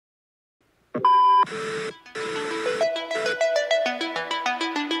Hi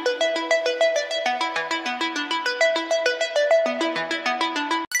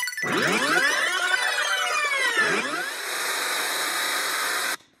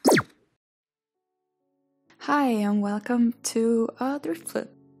and welcome to a thrift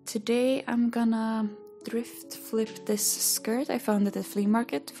flip. Today I'm gonna thrift flip this skirt. I found it at flea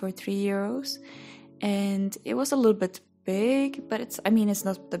market for €3 and it was a little bit big, but it's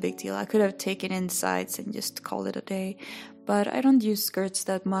not a big deal. I could have taken in sides and just called it a day, but I don't use skirts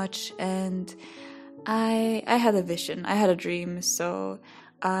that much, and I had a vision, I had a dream, so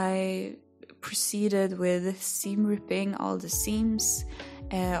I proceeded with seam ripping all the seams,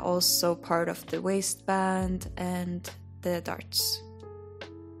 also part of the waistband and the darts.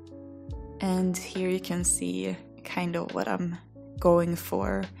 And here you can see kind of what I'm going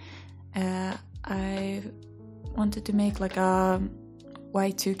for. I wanted to make like a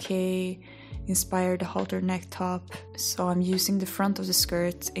Y2K inspired halter neck top, so I'm using the front of the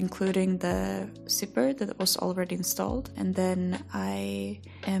skirt, including the zipper that was already installed, and then I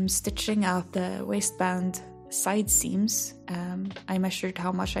am stitching out the waistband side seams. I measured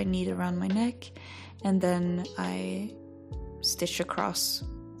how much I need around my neck, and then I stitch across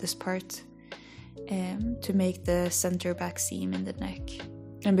this part to make the center back seam in the neck.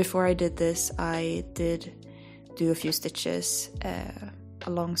 And before I did this, I did do a few stitches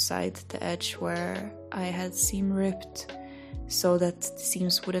alongside the edge where I had seam ripped, so that the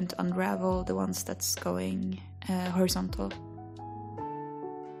seams wouldn't unravel, the ones that's going horizontal.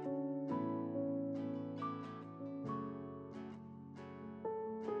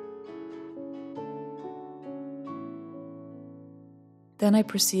 Then I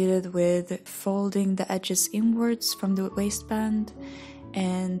proceeded with folding the edges inwards from the waistband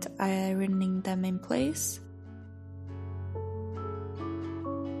and ironing them in place.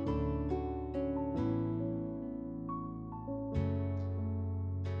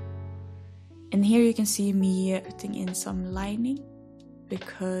 And here you can see me putting in some lining,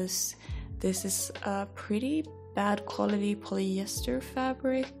 because this is a pretty bad quality polyester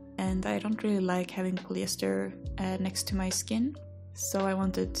fabric and I don't really like having polyester next to my skin. So I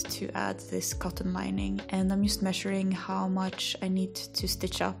wanted to add this cotton lining, and I'm just measuring how much I need to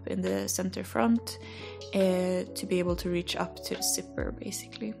stitch up in the center front to be able to reach up to the zipper,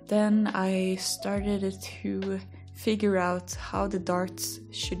 basically. Then I started to figure out how the darts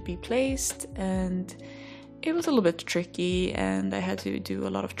should be placed, and it was a little bit tricky and I had to do a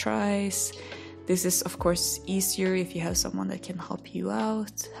lot of tries. This is of course easier if you have someone that can help you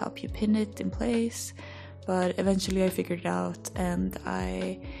out, help you pin it in place. But eventually I figured it out, and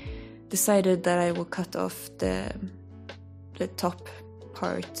I decided that I will cut off the top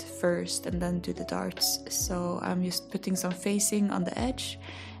part first and then do the darts. So I'm just putting some facing on the edge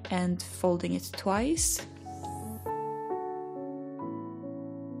and folding it twice.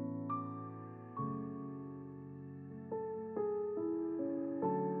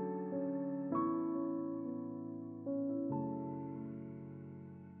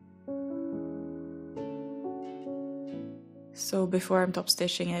 So before I'm top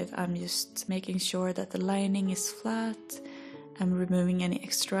stitching it, I'm just making sure that the lining is flat. I'm removing any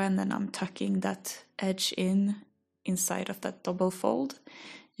extra, and then I'm tucking that edge inside of that double fold,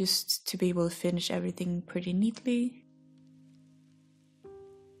 just to be able to finish everything pretty neatly.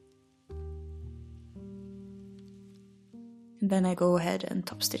 And then I go ahead and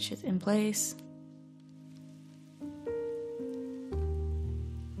top stitch it in place.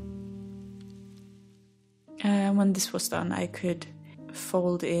 When this was done, I could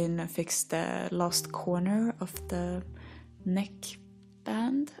fold in and fix the last corner of the neck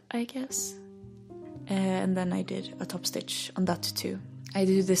band, I guess. And then I did a top stitch on that too. I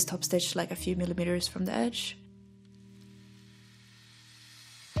do this top stitch like a few millimeters from the edge.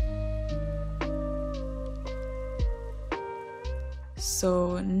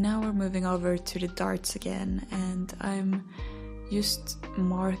 So now we're moving over to the darts again, and I'm just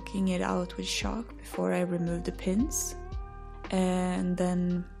marking it out with chalk before I remove the pins. And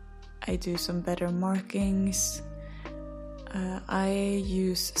then I do some better markings. I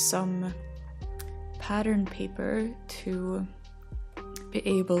use some pattern paper to be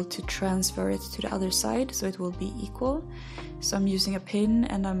able to transfer it to the other side so it will be equal. So I'm using a pin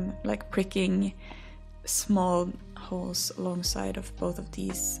and I'm like pricking small holes alongside of both of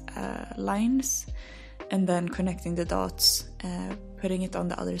these lines, and then connecting the dots, putting it on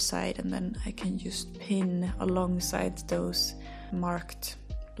the other side, and then I can just pin alongside those marked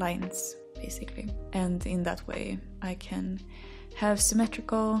lines basically. And in that way I can have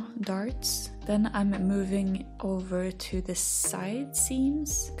symmetrical darts. Then I'm moving over to the side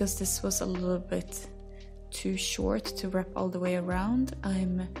seams because this was a little bit too short to wrap all the way around.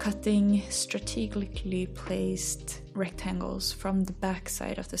 I'm cutting strategically placed rectangles from the back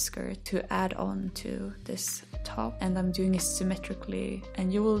side of the skirt to add on to this top, and I'm doing it symmetrically,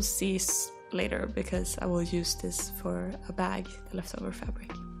 and you will see later because I will use this for a bag, the leftover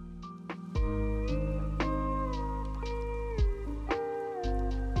fabric.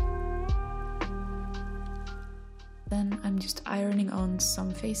 Then I'm just ironing on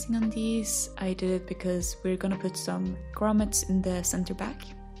some facing on these. I did it because we're gonna put some grommets in the center back,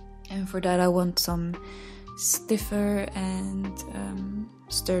 and for that I want some stiffer and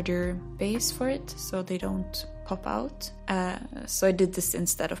sturdier base for it so they don't pop out. So I did this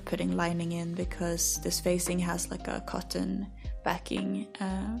instead of putting lining in because this facing has like a cotton backing,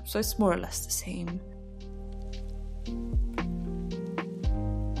 so it's more or less the same.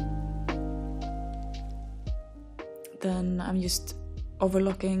 Then I'm just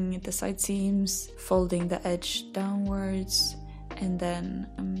overlocking the side seams, folding the edge downwards, and then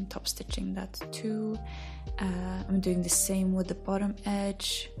I'm top stitching that too. I'm doing the same with the bottom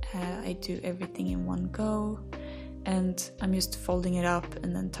edge. I do everything in one go, and I'm just folding it up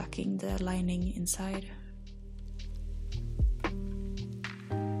and then tucking the lining inside.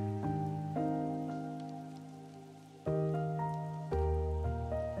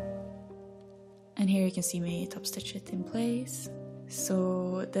 And here you can see me top stitch it in place.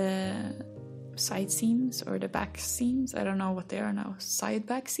 So the side seams or the back seams, I don't know what they are now, side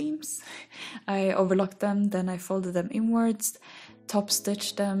back seams. I overlocked them, then I folded them inwards, top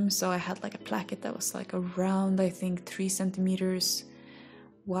stitched them, so I had like a placket that was like around, I think 3 centimeters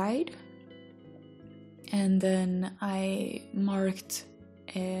wide. And then I marked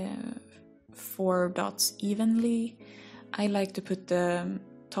 4 dots evenly. I like to put the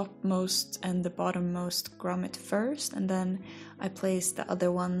topmost and the bottommost grommet first, and then I place the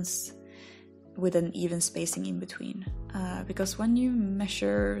other ones with an even spacing in between, because when you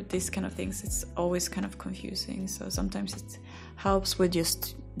measure these kind of things it's always kind of confusing, so sometimes it helps with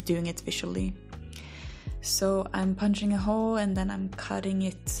just doing it visually. So I'm punching a hole and then I'm cutting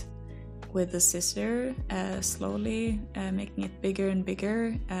it with the scissor slowly, making it bigger and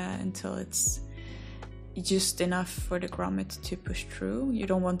bigger until it's just enough for the grommet to push through. You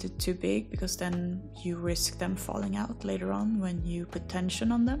don't want it too big because then you risk them falling out later on when you put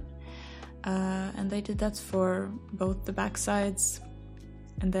tension on them. And I did that for both the back sides,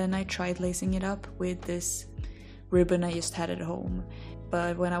 and then I tried lacing it up with this ribbon I just had at home.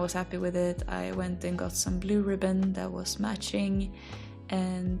 But when I was happy with it, I went and got some blue ribbon that was matching,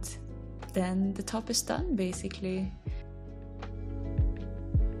 and then the top is done basically.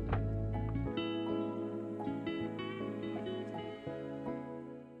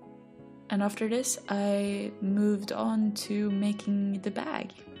 And after this, I moved on to making the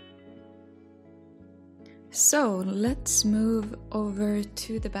bag. So let's move over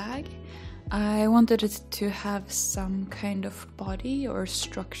to the bag. I wanted it to have some kind of body or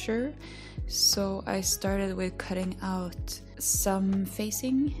structure, so I started with cutting out some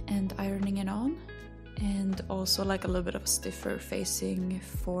facing and ironing it on, and also like a little bit of a stiffer facing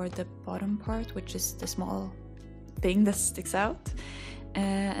for the bottom part, which is the small thing that sticks out.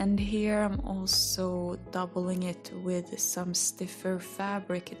 And here I'm also doubling it with some stiffer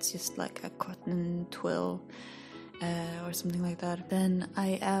fabric. It's just like a cotton twill or something like that. Then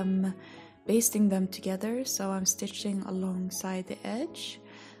I am basting them together, so I'm stitching alongside the edge,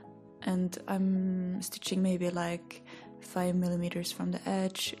 and I'm stitching maybe like 5 millimeters from the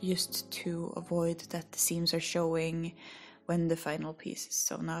edge just to avoid that the seams are showing when the final piece is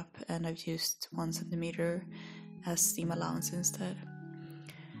sewn up, and I've used 1 centimeter as seam allowance instead.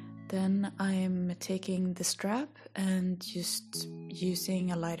 Then I'm taking the strap and just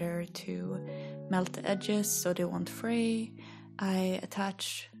using a lighter to melt the edges so they won't fray. I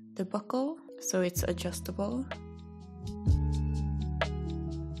attach the buckle so it's adjustable.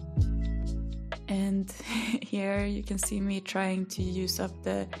 And here you can see me trying to use up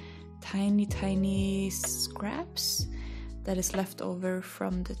the tiny scraps that is left over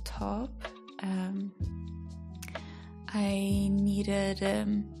from the top. I needed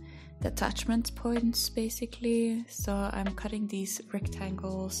the attachment points basically, so I'm cutting these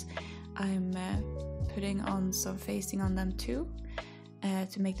rectangles. I'm putting on some facing on them too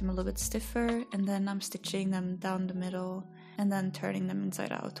to make them a little bit stiffer, and then I'm stitching them down the middle and then turning them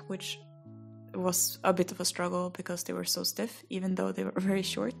inside out, which was a bit of a struggle because they were so stiff even though they were very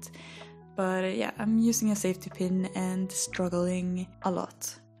short. But yeah, I'm using a safety pin and struggling a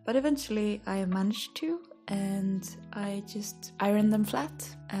lot. But eventually I managed to, and I just ironed them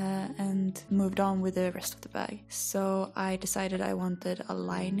flat and moved on with the rest of the bag. So I decided I wanted a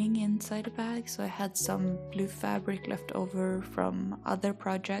lining inside the bag, so I had some blue fabric left over from other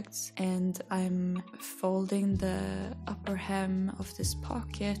projects, and I'm folding the upper hem of this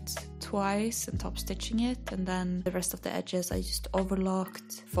pocket twice and top stitching it, and then the rest of the edges I just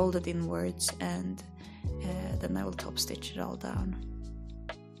overlocked, folded inwards, and then I will top stitch it all down.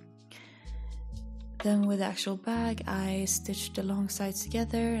 Then with the actual bag, I stitched the long sides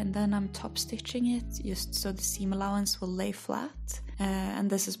together, and then I'm top stitching it just so the seam allowance will lay flat. And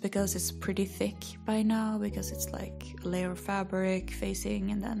this is because it's pretty thick by now, because it's like a layer of fabric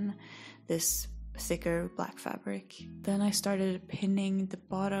facing and then this thicker black fabric. Then I started pinning the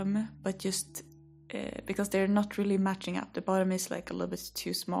bottom, but just because they're not really matching up. The bottom is like a little bit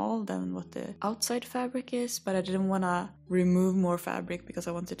too small than what the outside fabric is, but I didn't want to remove more fabric because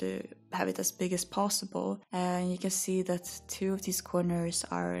I wanted to have it as big as possible. And you can see that 2 of these corners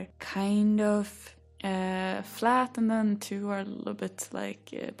are kind of flat, and then 2 are a little bit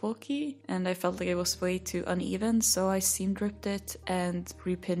like bulky, and I felt like it was way too uneven, so I seam ripped it and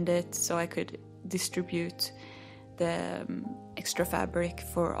repinned it so I could distribute the extra fabric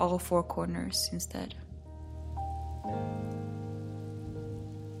for all 4 corners instead.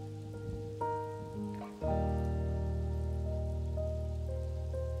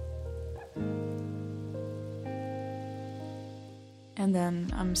 And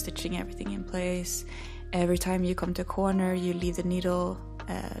then I'm stitching everything in place. Every time you come to a corner, you leave the needle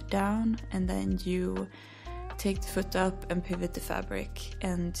down, and then you take the foot up and pivot the fabric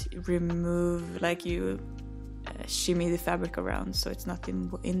and remove, like you shimmy the fabric around so it's not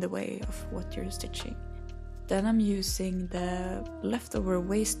in the way of what you're stitching. Then I'm using the leftover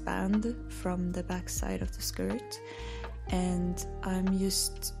waistband from the back side of the skirt, and I'm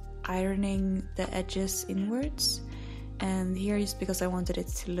just ironing the edges inwards. And here, just because I wanted it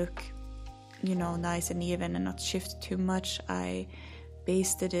to look, you know, nice and even and not shift too much, I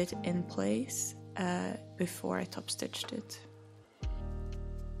basted it in place before I top stitched it.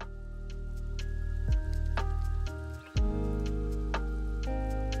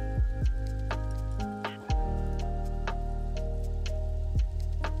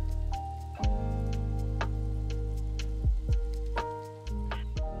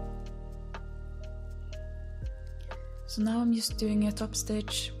 So now I'm just doing a top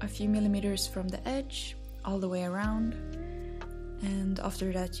stitch a few millimeters from the edge all the way around, and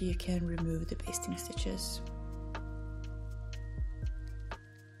after that you can remove the basting stitches.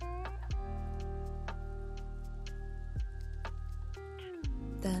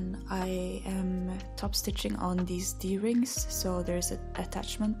 Then I am top stitching on these D-rings, so there's an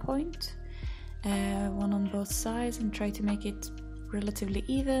attachment point, one on both sides, and try to make it relatively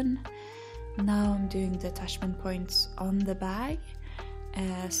even. Now I'm doing the attachment points on the bag,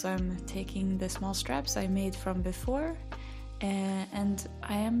 so I'm taking the small straps I made from before, and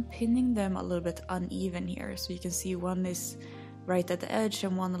I am pinning them a little bit uneven here, so you can see one is right at the edge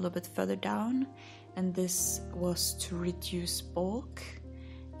and one a little bit further down, and this was to reduce bulk.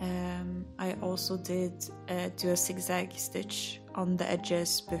 I also did do a zigzag stitch on the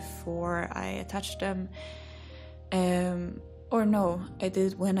edges before I attached them, or no, I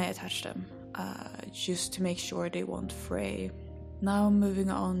did when I attached them. Just to make sure they won't fray. Now moving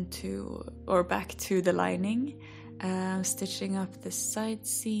on to, or back to the lining, stitching up the side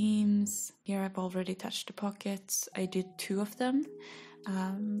seams. Here I've already attached the pockets. I did 2 of them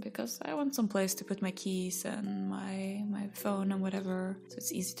because I want some place to put my keys and my phone and whatever, so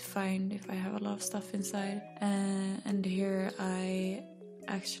it's easy to find if I have a lot of stuff inside. And here I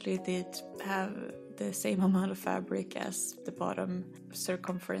actually did have the same amount of fabric as the bottom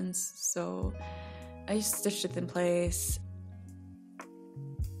circumference, so I just stitched it in place,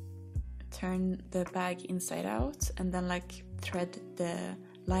 turn the bag inside out, and then like thread the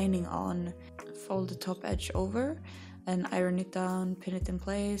lining on, fold the top edge over, and iron it down, pin it in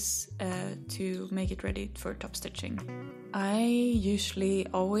place to make it ready for top stitching. I usually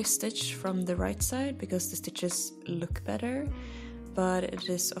always stitch from the right side because the stitches look better, but it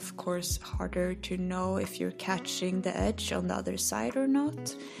is of course harder to know if you're catching the edge on the other side or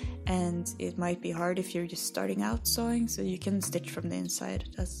not, and it might be hard if you're just starting out sewing, so you can stitch from the inside.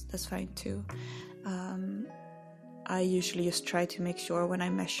 That's fine too. I usually just try to make sure when I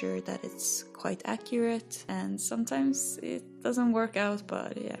measure that it's quite accurate, and sometimes it doesn't work out,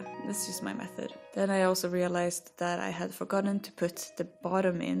 but yeah, that's just my method. Then I also realized that I had forgotten to put the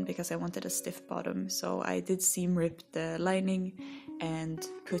bottom in because I wanted a stiff bottom, so I did seam rip the lining and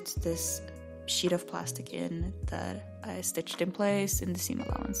put this sheet of plastic in that I stitched in place in the seam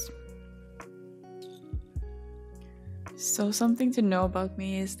allowance. So something to know about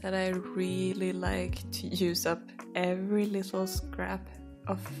me is that I really like to use up every little scrap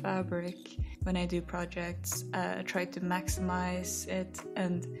of fabric when I do projects. I try to maximize it,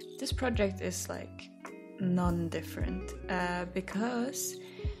 and this project is like non-different because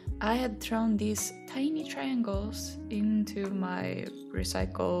I had thrown these tiny triangles into my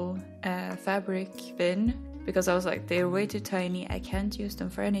recycle fabric bin because I was like, they're way too tiny, I can't use them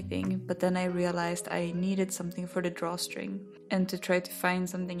for anything. But then I realized I needed something for the drawstring, and to try to find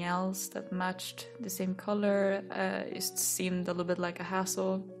something else that matched the same color just seemed a little bit like a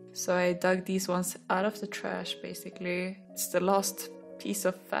hassle. So I dug these ones out of the trash basically. It's the last piece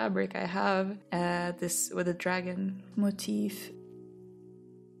of fabric I have, this with a dragon motif.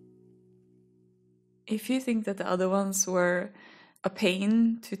 If you think that the other ones were a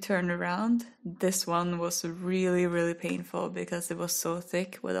pain to turn around, this one was really painful because it was so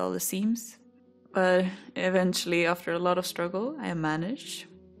thick with all the seams. But eventually, after a lot of struggle, I managed.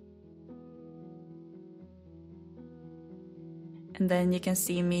 And then you can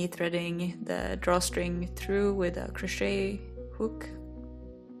see me threading the drawstring through with a crochet hook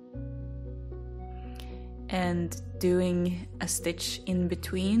and doing a stitch in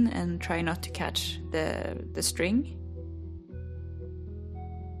between and try not to catch the string.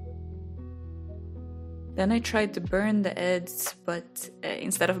 Then I tried to burn the ends, but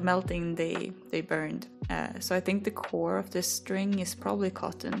instead of melting, they burned. So I think the core of this string is probably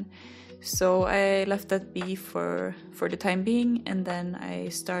cotton. So I left that be for the time being, and then I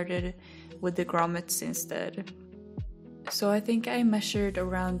started with the grommets instead. So I think I measured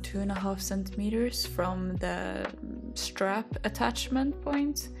around 2.5 centimeters from the strap attachment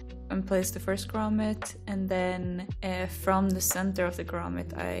point and placed the first grommet, and then from the center of the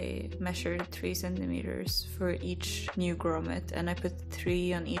grommet I measured 3 centimeters for each new grommet, and I put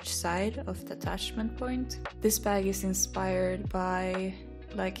 3 on each side of the attachment point. This bag is inspired by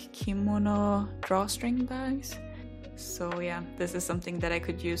like kimono drawstring bags. So yeah, this is something that I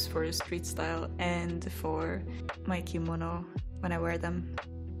could use for street style and for my kimono when I wear them.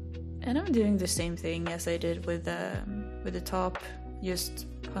 And I'm doing the same thing as I did with the top. Just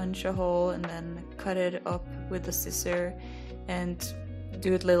punch a hole and then cut it up with the scissor and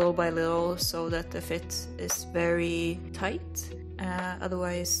do it little by little so that the fit is very tight.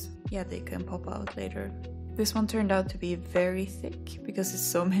 Otherwise, yeah, they can pop out later. This one turned out to be very thick because it's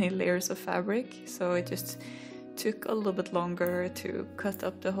so many layers of fabric, so it just took a little bit longer to cut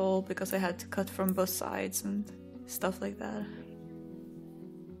up the hole because I had to cut from both sides and stuff like that.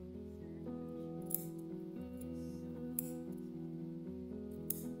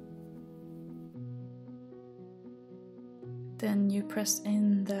 Then you press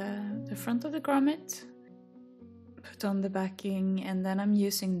in the front of the grommet, put on the backing, and then I'm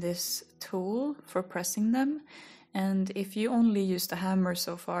using this tool for pressing them. And if you only use the hammer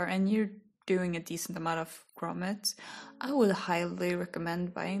so far and you're doing a decent amount of grommets, I would highly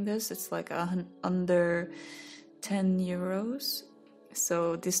recommend buying this. It's like under 10 euros.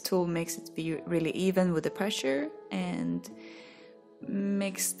 So this tool makes it be really even with the pressure and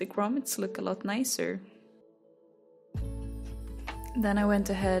makes the grommets look a lot nicer. Then I went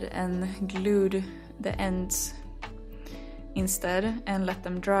ahead and glued the ends instead and let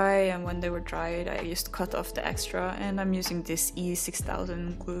them dry, and when they were dried I just cut off the extra, and I'm using this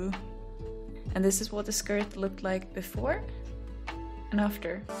E6000 glue. And this is what the skirt looked like before and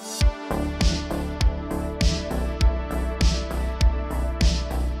after.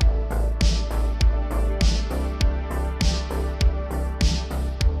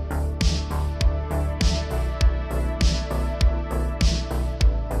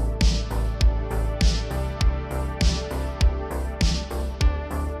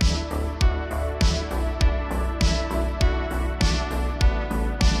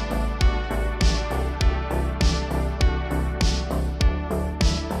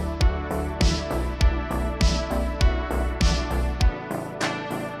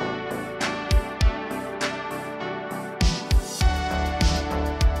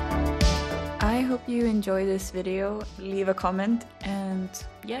 I hope you enjoy this video. Leave a comment and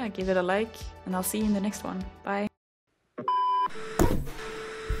yeah, give it a like, and I'll see you in the next one. Bye!